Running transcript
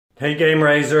Hey Game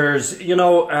Raisers,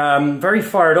 very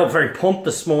fired up, very pumped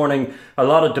this morning. A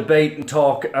lot of debate and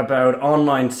talk about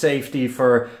online safety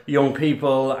for young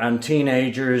people and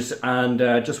teenagers, and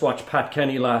just watched Pat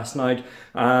Kenny last night,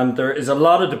 and there is a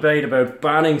lot of debate about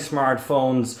banning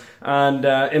smartphones, and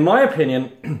in my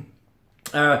opinion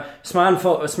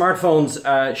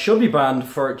smartphones should be banned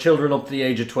for children up to the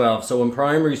age of 12. So in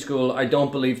primary school, I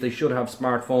don't believe they should have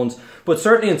smartphones, but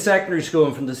certainly in secondary school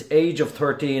and from this age of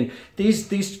 13,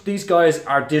 these guys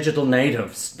are digital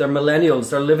natives. They're millennials.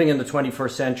 They're living in the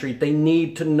 21st century. They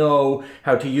need to know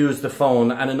how to use the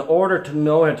phone, and in order to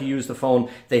know how to use the phone,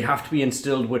 they have to be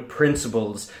instilled with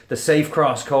principles, the safe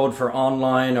cross code for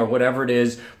online or whatever it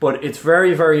is. But it's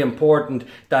very, very important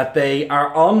that they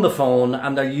are on the phone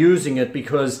and they're using it,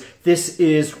 because this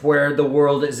is where the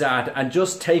world is at, and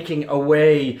just taking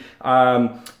away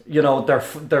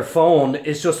their phone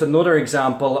is just another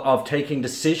example of taking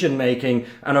decision making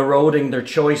and eroding their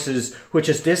choices, which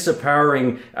is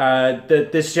disempowering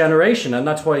this generation. And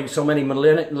that's why so many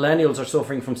millennials are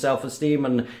suffering from self-esteem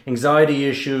and anxiety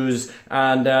issues,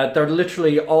 and they're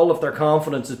literally, all of their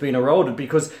confidence is being eroded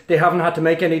because they haven't had to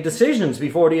make any decisions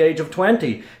before the age of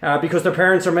 20 because their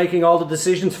parents are making all the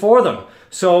decisions for them.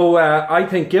 So I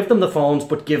think give them the phones,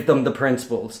 but give them the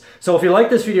principles. So if you like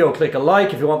this video, click a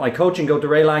like. If you want my coaching, go to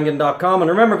raylangan.com. And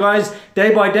remember guys,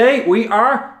 day by day, we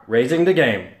are raising the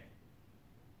game.